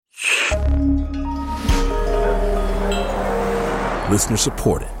Listener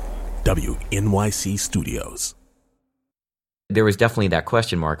supported. WNYC Studios. There was definitely that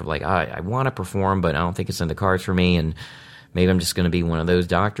question mark of like, I want to perform, but I don't think it's in the cards for me, and maybe I'm just going to be one of those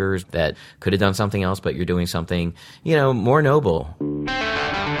doctors that could have done something else, but you're doing something, more noble.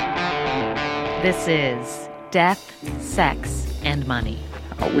 This is Death, Sex, and Money.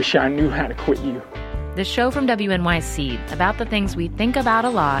 I wish I knew how to quit you. The show from WNYC about the things we think about a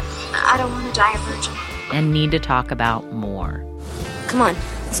lot. I don't want to die a virgin. And need to talk about more. Come on,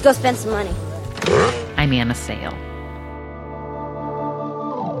 let's go spend some money. I'm Anna Sale.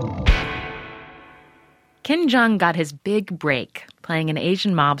 Jeong got his big break playing an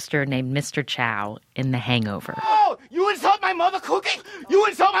Asian mobster named Mr. Chow in The Hangover. Oh, you insult my mother cooking? You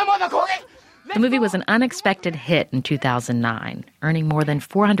insult my mother cooking? The movie was an unexpected hit in 2009, earning more than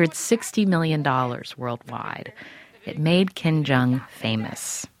 $460 million worldwide. It made Jeong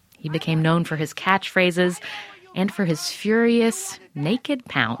famous. He became known for his catchphrases and for his furious, naked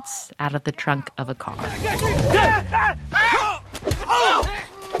pounce out of the trunk of a car.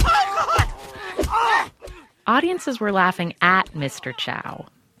 Audiences were laughing at Mr. Chow,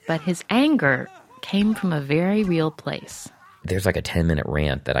 but his anger came from a very real place. There's like a 10-minute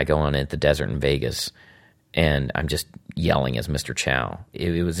rant that I go on at the desert in Vegas, and I'm just yelling as Mr. Chow.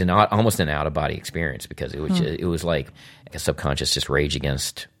 It was almost an out-of-body experience because it was like a subconscious just rage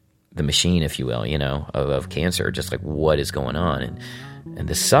against the machine, if you will, of cancer, just like what is going on, and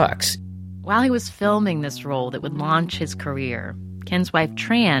this sucks. While he was filming this role that would launch his career, Ken's wife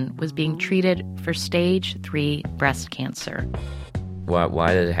Tran was being treated for stage 3 breast cancer.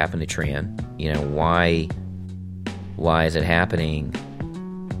 Why did it happen to Tran? Why is it happening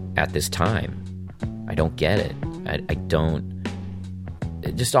at this time? I don't get it. I don't.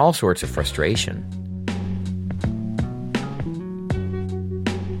 Just all sorts of frustration.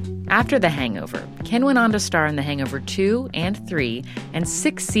 After The Hangover, Ken went on to star in The Hangover 2 and 3 and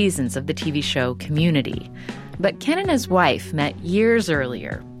 6 seasons of the TV show Community. But Ken and his wife met years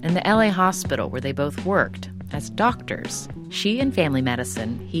earlier in the LA hospital where they both worked as doctors. She in family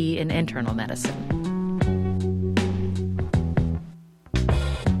medicine, he in internal medicine.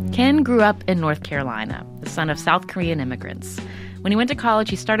 Ken grew up in North Carolina, the son of South Korean immigrants. When he went to college,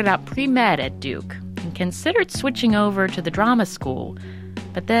 he started out pre-med at Duke and considered switching over to the drama school,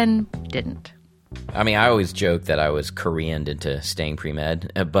 but then didn't. I mean, I always joke that I was Koreaned into staying pre-med,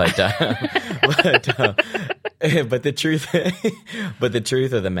 but the truth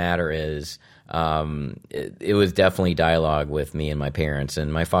of the matter is, it was definitely dialogue with me and my parents,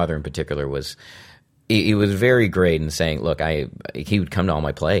 and my father in particular was. He was very great in saying, look, he would come to all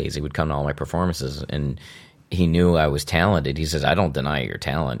my plays. He would come to all my performances, and he knew I was talented. He says, I don't deny your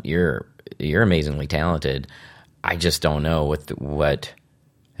talent. You're amazingly talented. I just don't know what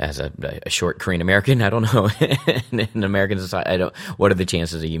as a short Korean American, I don't know, in American society, what are the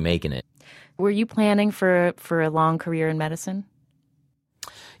chances of you making it? Were you planning for a long career in medicine?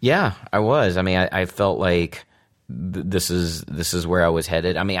 Yeah, I was. I mean, I felt like this is where I was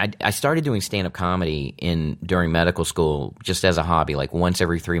headed. I mean, I started doing stand-up comedy during medical school just as a hobby, like once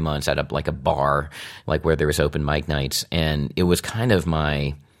every 3 months at a bar, like where there was open mic nights, and it was kind of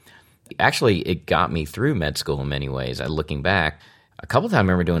actually it got me through med school in many ways. Looking back, a couple of times I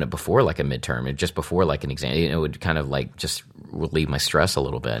remember doing it before like a midterm, just before like an exam. It would kind of like just relieve my stress a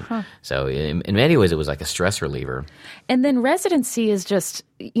little bit. Huh. So in many ways, it was like a stress reliever. And then residency is just,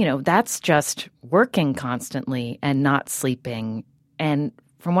 that's just working constantly and not sleeping. And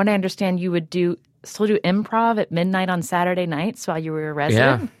from what I understand, you would still do improv at midnight on Saturday nights while you were a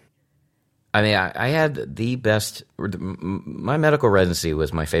resident? Yeah. I mean, I had the best – my medical residency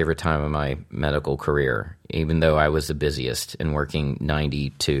was my favorite time of my medical career, even though I was the busiest and working 90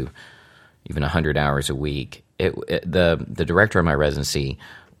 to even 100 hours a week. The director of my residency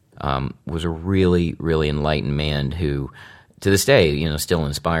was a really, really enlightened man who, to this day, still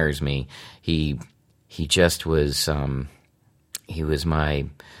inspires me. He just was he was my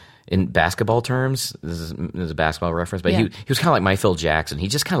 – in basketball terms, this is a basketball reference, but he was kind of like my Phil Jackson. He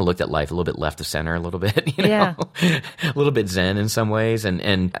just kind of looked at life a little bit left of center, a little bit, a little bit zen in some ways.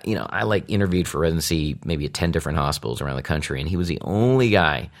 And I like interviewed for residency maybe at 10 different hospitals around the country, and he was the only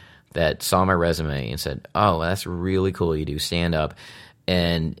guy that saw my resume and said, "Oh, that's really cool. You do stand up,"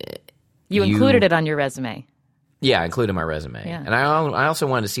 and you included it on your resume. Yeah, I included my resume, and I also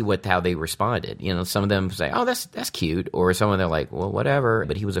wanted to see how they responded. Some of them say, "Oh, that's cute," or some of them are like, "Well, whatever."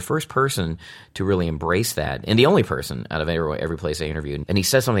 But he was the first person to really embrace that, and the only person out of every place I interviewed. And he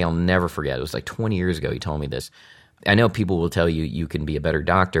said something I'll never forget. It was like 20 years ago. He told me this. I know people will tell you you can be a better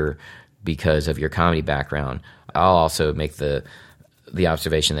doctor because of your comedy background. I'll also make the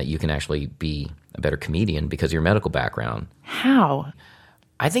observation that you can actually be a better comedian because of your medical background. How?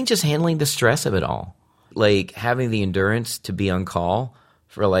 I think just handling the stress of it all. Like having the endurance to be on call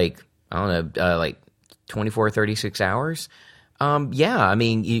for like, I don't know, like 24, 36 hours. Yeah, I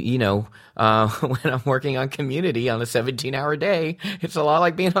mean, when I'm working on Community on a 17-hour day, it's a lot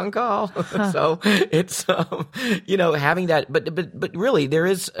like being on call. So it's, having that. But really, there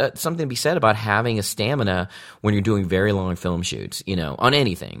is something to be said about having a stamina when you're doing very long film shoots, on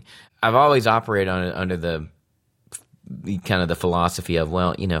anything. I've always operated under the kind of the philosophy of,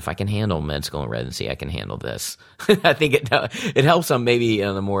 well, if I can handle med school and residency, I can handle this. I think it helps on maybe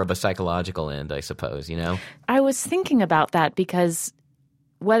on a more of a psychological end, I suppose, I was thinking about that because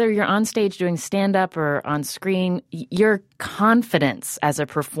whether you're on stage doing stand-up or on screen, your confidence as a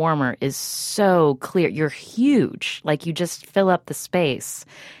performer is so clear. You're huge. Like you just fill up the space.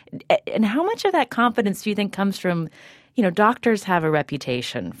 And how much of that confidence do you think comes from, doctors have a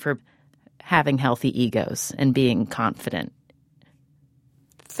reputation for having healthy egos and being confident?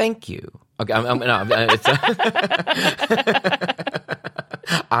 Thank you. Okay,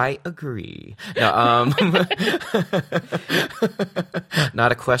 I agree. No,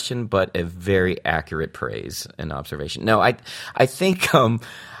 not a question, but a very accurate praise and observation. No, I think,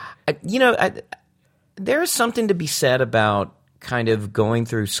 there is something to be said about kind of going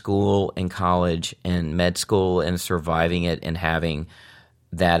through school and college and med school and surviving it and having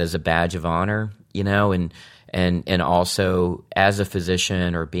that as a badge of honor, and also as a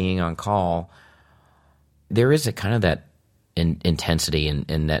physician or being on call, there is a kind of that intensity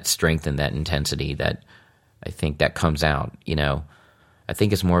and that strength and that intensity that I think that comes out, I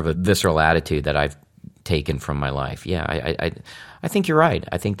think it's more of a visceral attitude that I've taken from my life. Yeah, I think you're right.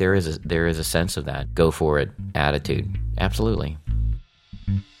 I think there is a sense of that go for it attitude. Absolutely.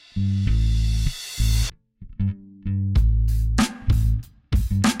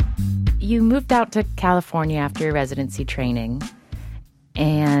 You moved out to California after your residency training,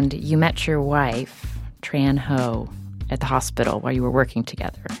 and you met your wife, Tran Ho, at the hospital while you were working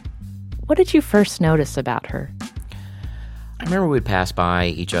together. What did you first notice about her? I remember we'd pass by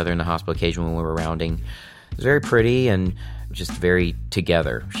each other in the hospital occasionally when we were rounding. It was very pretty and just very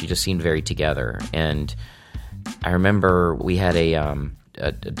together. She just seemed very together. And I remember we had a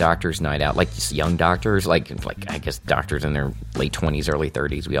doctor's night out, like just young doctors, like I guess doctors in their late 20s, early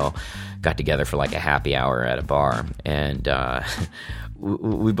 30s. We all got together for like a happy hour at a bar, and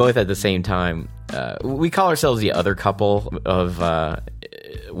we both at the same time. We call ourselves the other couple of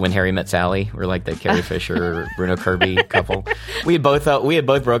When Harry Met Sally. We're like the Carrie Fisher, Bruno Kirby couple. We had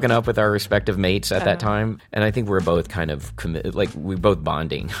both broken up with our respective mates at that time, and I think we were both kind of committed, like we were both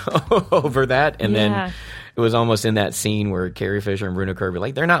bonding over that, and then. It was almost in that scene where Carrie Fisher and Bruno Kirby,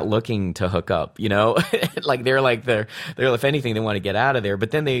 like, they're not looking to hook up, like they're if anything, they want to get out of there.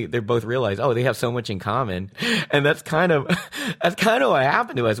 But then they both realize, oh, they have so much in common, and that's kind of what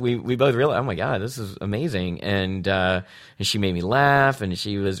happened to us. We both realized, oh my God, this is amazing, and she made me laugh, and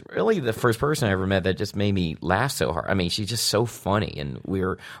she was really the first person I ever met that just made me laugh so hard. I mean, she's just so funny, and we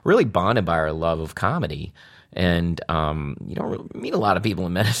were really bonded by our love of comedy. And you don't meet a lot of people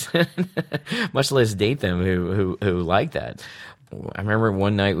in medicine, much less date them who like that. I remember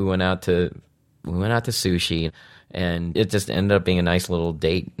one night we went out to sushi, and it just ended up being a nice little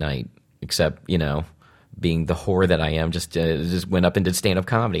date night. Except being the whore that I am, just went up and did stand up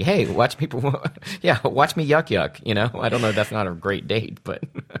comedy. Hey, watch people, watch me yuck. I don't know. That's not a great date, but.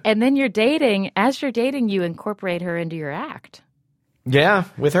 And then as you're dating, you incorporate her into your act. Yeah,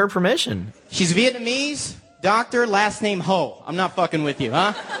 with her permission. She's Vietnamese. Doctor, last name Ho. I'm not fucking with you,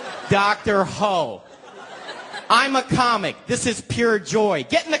 huh? Dr. Ho. I'm a comic. This is pure joy.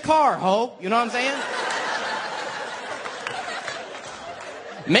 Get in the car, Ho. You know what I'm saying?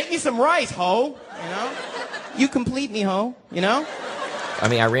 Make me some rice, Ho. You complete me, Ho. I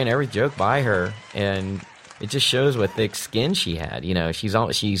mean, I ran every joke by her, and it just shows what thick skin she had. She's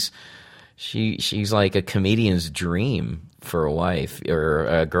like a comedian's dream for a wife or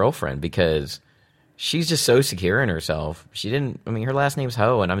a girlfriend because she's just so secure in herself. Her last name's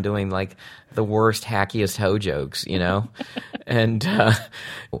Ho, and I'm doing like the worst, hackiest Ho jokes, And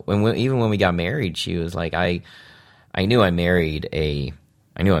even when we got married, she was like, I knew I married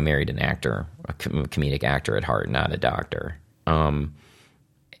an actor, a comedic actor at heart, not a doctor. And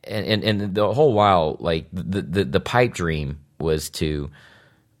the whole while, like the pipe dream was to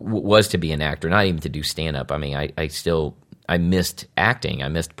be an actor, not even to do stand up. I mean, I missed acting. I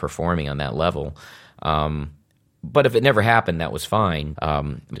missed performing on that level. But if it never happened, that was fine.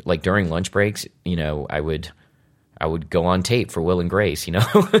 Like during lunch breaks, I would go on tape for Will and Grace,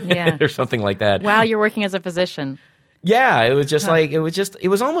 Yeah. or something like that. While you're working as a physician. Yeah, it was just like, it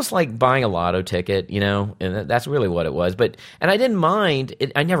was almost like buying a lotto ticket, and that's really what it was. And I didn't mind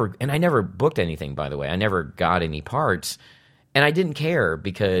it. I never booked anything, by the way. I never got any parts, and I didn't care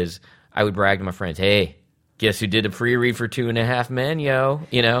because I would brag to my friends, hey, guess who did a free read for 2.5 Men, yo?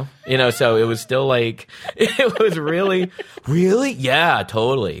 So it was still like, it was really, yeah,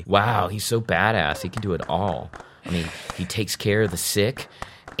 totally. Wow, he's so badass. He can do it all. I mean, he takes care of the sick,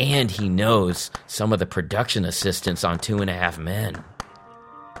 and he knows some of the production assistants on 2.5 Men.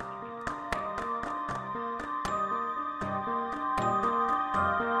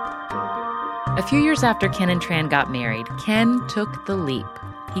 A few years after Ken and Tran got married, Ken took the leap.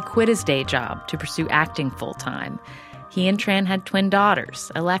 He quit his day job to pursue acting full-time. He and Tran had twin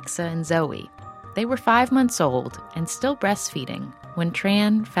daughters, Alexa and Zoe. They were 5 months old and still breastfeeding when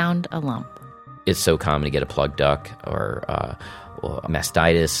Tran found a lump. It's so common to get a plugged duct or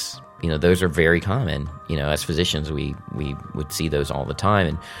mastitis. Those are very common. As physicians, we would see those all the time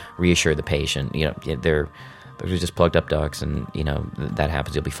and reassure the patient. Those are just plugged up ducts, and that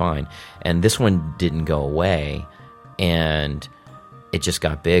happens. You'll be fine. And this one didn't go away, and it just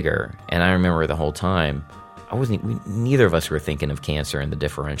got bigger. And I remember the whole time, neither of us were thinking of cancer and the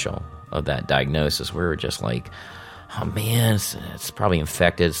differential of that diagnosis. We were just like, oh man, it's probably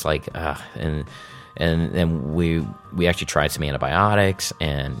infected. It's like, and we actually tried some antibiotics,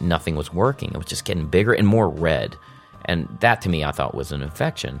 and nothing was working. It was just getting bigger and more red. And that, to me, I thought was an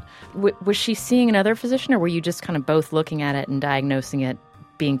infection. Was she seeing another physician, or were you just kind of both looking at it and diagnosing it,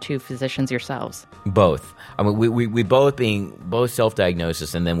 being two physicians yourselves? Both. I mean, we both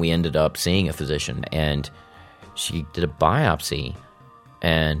self-diagnosis, and then we ended up seeing a physician, and she did a biopsy,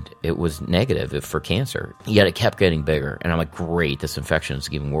 and it was negative for cancer. Yet it kept getting bigger, and I'm like, great, this infection is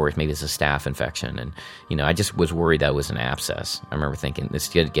getting worse. Maybe it's a staph infection, and I just was worried that was an abscess. I remember thinking, it's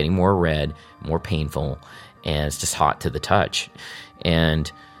getting more red, more painful, and it's just hot to the touch.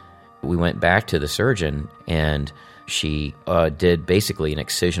 And we went back to the surgeon, and she did basically an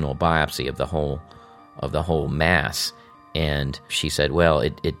excisional biopsy of the whole mass, and she said, well,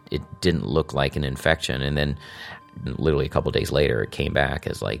 it didn't look like an infection. And then literally a couple days later, it came back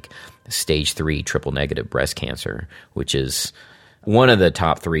as like stage 3 triple negative breast cancer, which is one of the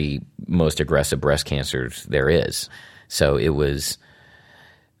top 3 most aggressive breast cancers there is. So it was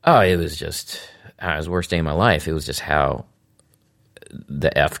the worst day of my life. It was just, how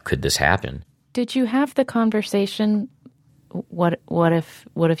the F could this happen? Did you have the conversation, what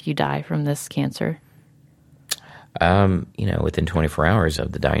if you die from this cancer? Within 24 hours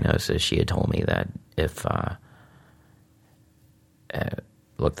of the diagnosis, she had told me that if,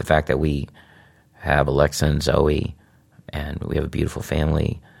 the fact that we have Alexa and Zoe and we have a beautiful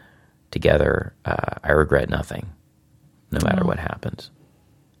family together, I regret nothing, no matter what happens.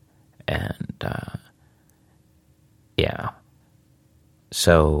 And, yeah.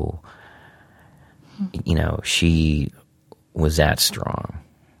 So, she was that strong,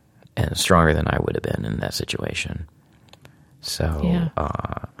 and stronger than I would have been in that situation. So, yeah.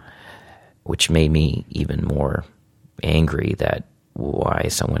 Which made me even more angry that why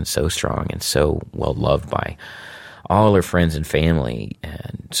someone so strong and so well loved by all her friends and family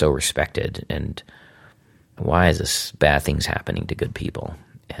and so respected, and why is this bad things happening to good people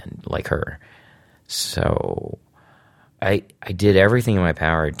and like her? So I did everything in my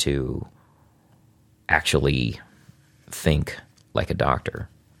power to actually think like a doctor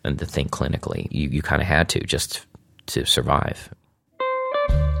and to think clinically. You kind of had to, just to survive.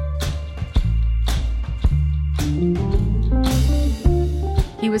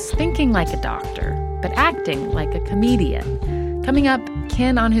 He was thinking like a doctor, but acting like a comedian. Coming up,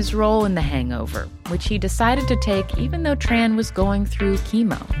 Ken on his role in The Hangover, which he decided to take even though Tran was going through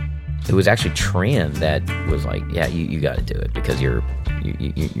chemo. It was actually Tran that was like, yeah, you got to do it because you're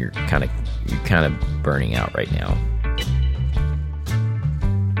kind of burning out right now.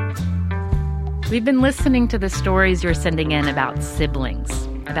 We've been listening to the stories you're sending in about siblings,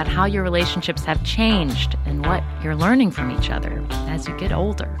 about how your relationships have changed and what you're learning from each other as you get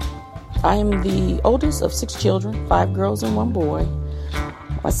older. I am the oldest of 6 children, 5 girls and 1 boy.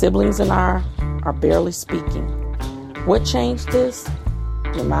 My siblings and I are barely speaking. What changed this?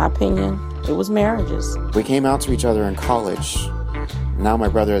 In my opinion, it was marriages. We came out to each other in college. Now my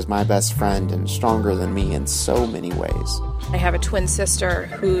brother is my best friend and stronger than me in so many ways. I have a twin sister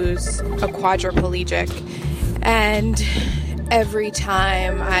who's a quadriplegic, and every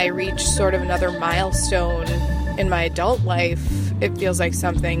time I reach sort of another milestone in my adult life, it feels like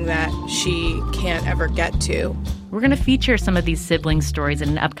something that she can't ever get to. We're going to feature some of these sibling stories in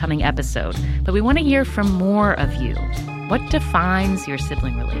an upcoming episode, but we want to hear from more of you. What defines your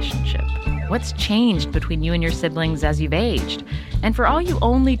sibling relationship? What's changed between you and your siblings as you've aged? And for all you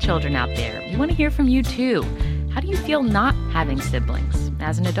only children out there, we want to hear from you too. How do you feel not having siblings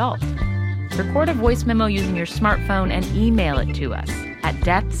as an adult? Record a voice memo using your smartphone and email it to us at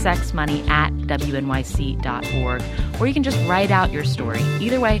deathsexmoney@wnyc.org, or you can just write out your story.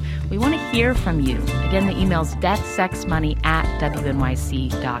 Either way, we want to hear from you. Again, the email's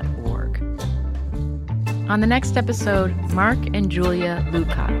deathsexmoney@wnyc.org. On the next episode, Mark and Julia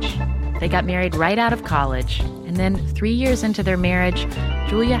Lukács. They got married right out of college, and then 3 years into their marriage,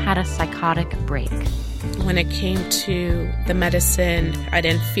 Julia had a psychotic break. When it came to the medicine, I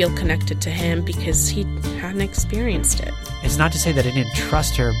didn't feel connected to him because he hadn't experienced it. It's not to say that I didn't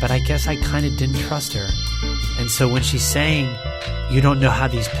trust her, but I guess I kind of didn't trust her. And so when she's saying, you don't know how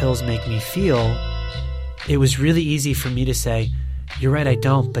these pills make me feel, it was really easy for me to say, you're right, I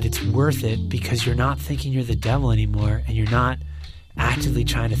don't, but it's worth it because you're not thinking you're the devil anymore and you're not actively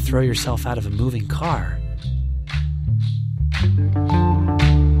trying to throw yourself out of a moving car.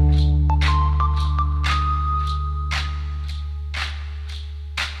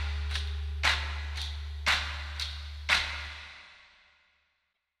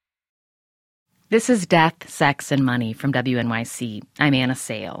 This is Death, Sex, and Money from WNYC. I'm Anna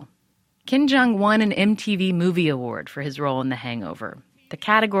Sale. Kim Jeong won an MTV Movie Award for his role in The Hangover. The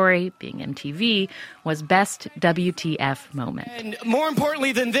category, being MTV, was Best WTF Moment. And more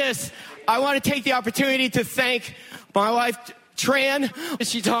importantly than this, I want to take the opportunity to thank my wife, Tran.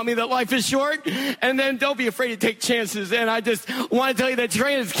 She taught me that life is short, and then don't be afraid to take chances. And I just want to tell you that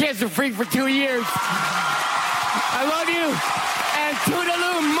Tran is cancer-free for 2 years. I love you, and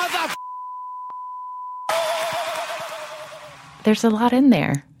toodaloo, mother... There's a lot in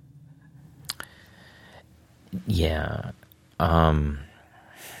there. Yeah.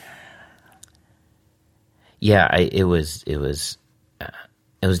 It was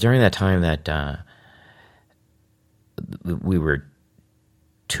during that time that we were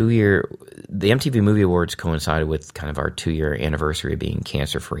the MTV Movie Awards coincided with kind of our 2-year anniversary of being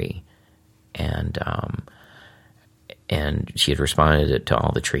cancer-free. And she had responded to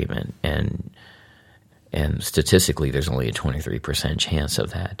all the treatment, and statistically, there's only a 23% chance of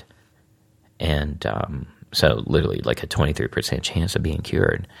that. And so literally like a 23% chance of being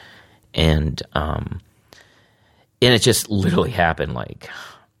cured. And it just literally happened like,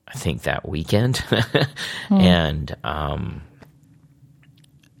 I think that weekend. And and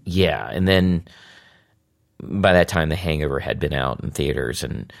then by that time The Hangover had been out in theaters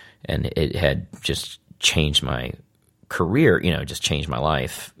and it had just changed my career, just changed my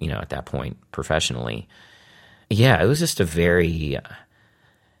life, at that point professionally. Yeah, it was just a very,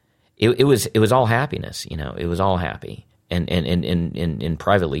 it was all happiness, it was all happy and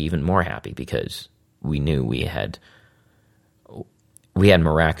privately even more happy because we knew we had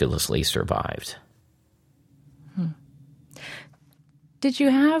miraculously survived. Did you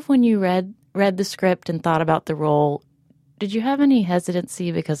have, when you read the script and thought about the role, did you have any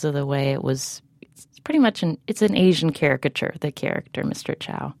hesitancy because of the way it was? It's pretty much it's an Asian caricature, the character, Mr.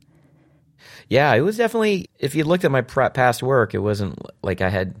 Chow. Yeah, it was definitely, if you looked at my past work, it wasn't like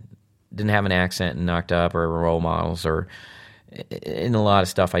didn't have an accent and Knocked Up or role models or in a lot of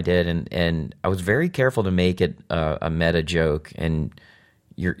stuff I did. And I was very careful to make it a meta joke, and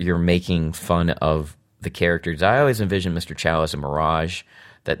you're making fun of the characters. I always envisioned Mr. Chow as a mirage.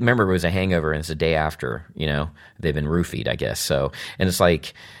 That, remember, it was a hangover, and it's the day after, they've been roofied, I guess. So, and it's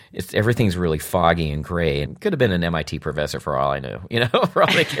like, everything's really foggy and gray. It could have been an MIT professor for all I knew, for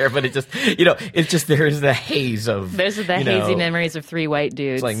all they care. But it just, it's just, there's the haze of, there's the hazy memories of three white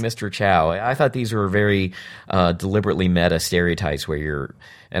dudes. It's like Mr. Chow. I thought these were very deliberately meta stereotypes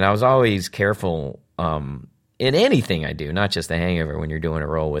and I was always careful, in anything I do, not just The Hangover, when you're doing a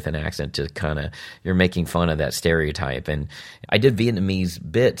role with an accent, to kind of, you're making fun of that stereotype. And I did Vietnamese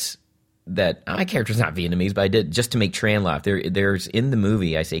bits that, my character's not Vietnamese, but I did just to make Tran laugh. There's in the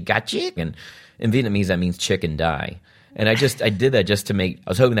movie, I say, "Got chicken." In Vietnamese, that means chicken die. And I did that just to make, I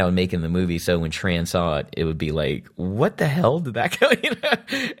was hoping that would make it in the movie, so when Tran saw it, it would be like, what the hell did that go?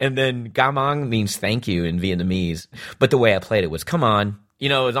 And then Gamong means thank you in Vietnamese. But the way I played it was, come on.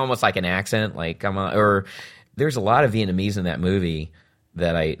 It was almost like an accent, like, come on. Or there's a lot of Vietnamese in that movie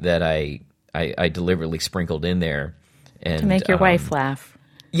that I deliberetely sprinkled in there. And, to make your wife laugh.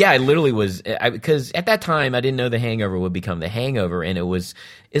 Yeah, I literally was, because at that time I didn't know The Hangover would become The Hangover, and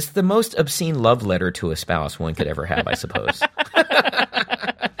it's the most obscene love letter to a spouse one could ever have, I suppose.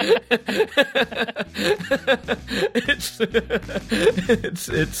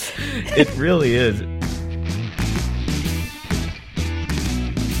 It really is.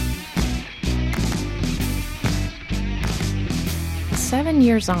 "7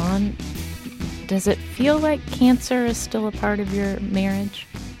 years on, Does it feel like cancer is still a part of your marriage?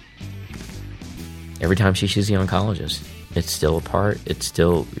 Every time she sees the oncologist, it's still a part. It's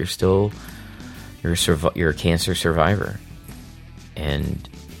still you're a cancer survivor, and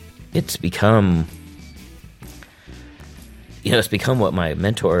it's become what my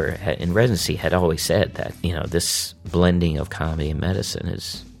mentor in residency had always said, that this blending of comedy and medicine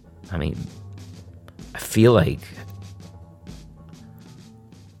is. I mean, I feel like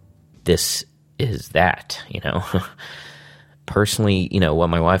this is that, personally, what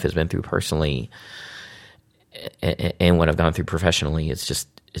my wife has been through personally and what I've gone through professionally,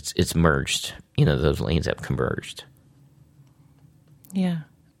 it's merged. Those lanes have converged. Yeah.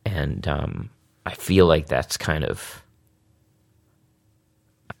 And I feel like that's kind of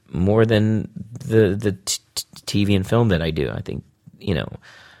more than the TV and film that I do. I think,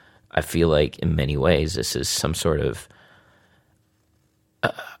 I feel like in many ways this is some sort of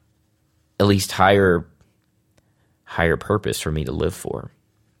at least higher purpose for me to live for.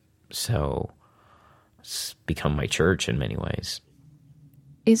 So it's become my church in many ways.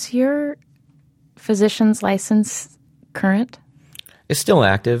 Is your physician's license current? It's still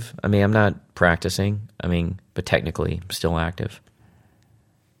active. I mean, I'm not practicing. But technically I'm still active.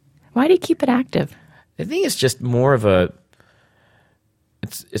 Why do you keep it active? I think it's just more of a I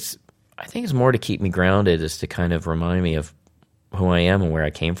think it's more to keep me grounded, is to kind of remind me of who I am and where I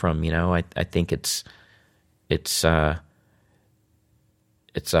came from. I think it's a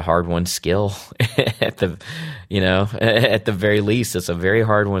hard-won skill at the very least. It's a very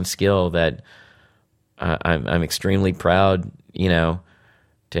hard-won skill that I'm extremely proud, to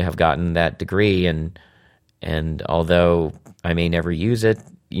have gotten that degree. And although I may never use it,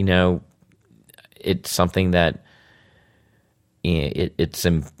 it's something that it's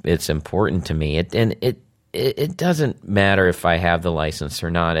important to me. It doesn't matter if I have the license or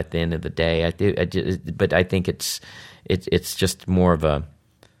not at the end of the day. But I think it's just more of a,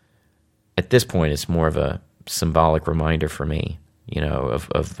 at this point, it's more of a symbolic reminder for me,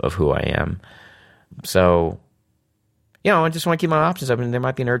 of who I am. So, I just want to keep my options open. There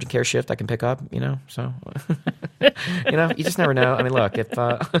might be an urgent care shift I can pick up, so, you just never know. Look, if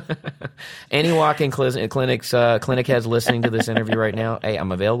any walk-in clinic heads listening to this interview right now, hey,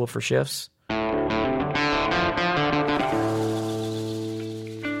 I'm available for shifts.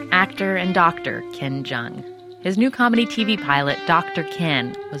 Actor and doctor Ken Jeong. His new comedy TV pilot, Dr.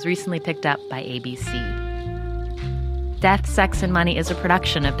 Ken, was recently picked up by ABC. Death, Sex, and Money is a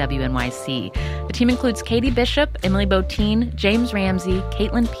production of WNYC. The team includes Katie Bishop, Emily Botine, James Ramsey,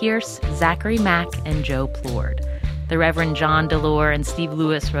 Caitlin Pierce, Zachary Mack, and Joe Plourde. The Reverend John Delore and Steve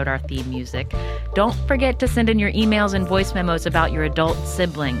Lewis wrote our theme music. Don't forget to send in your emails and voice memos about your adult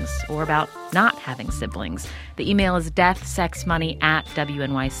siblings or about not having siblings. The email is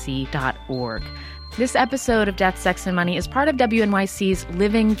deathsexmoney@wnyc.org. This episode of Death, Sex, and Money is part of WNYC's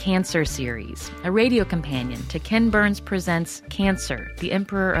Living Cancer series, a radio companion to Ken Burns Presents Cancer, the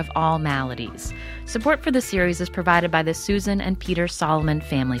Emperor of All Maladies. Support for the series is provided by the Susan and Peter Solomon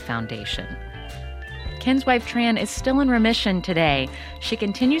Family Foundation. Ken's wife, Tran, is still in remission today. She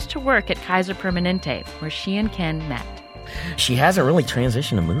continues to work at Kaiser Permanente, where she and Ken met. She hasn't really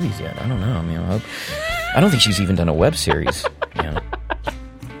transitioned to movies yet. I don't know. I don't think she's even done a web series.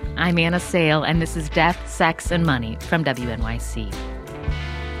 I'm Anna Sale, and this is Death, Sex, and Money from WNYC.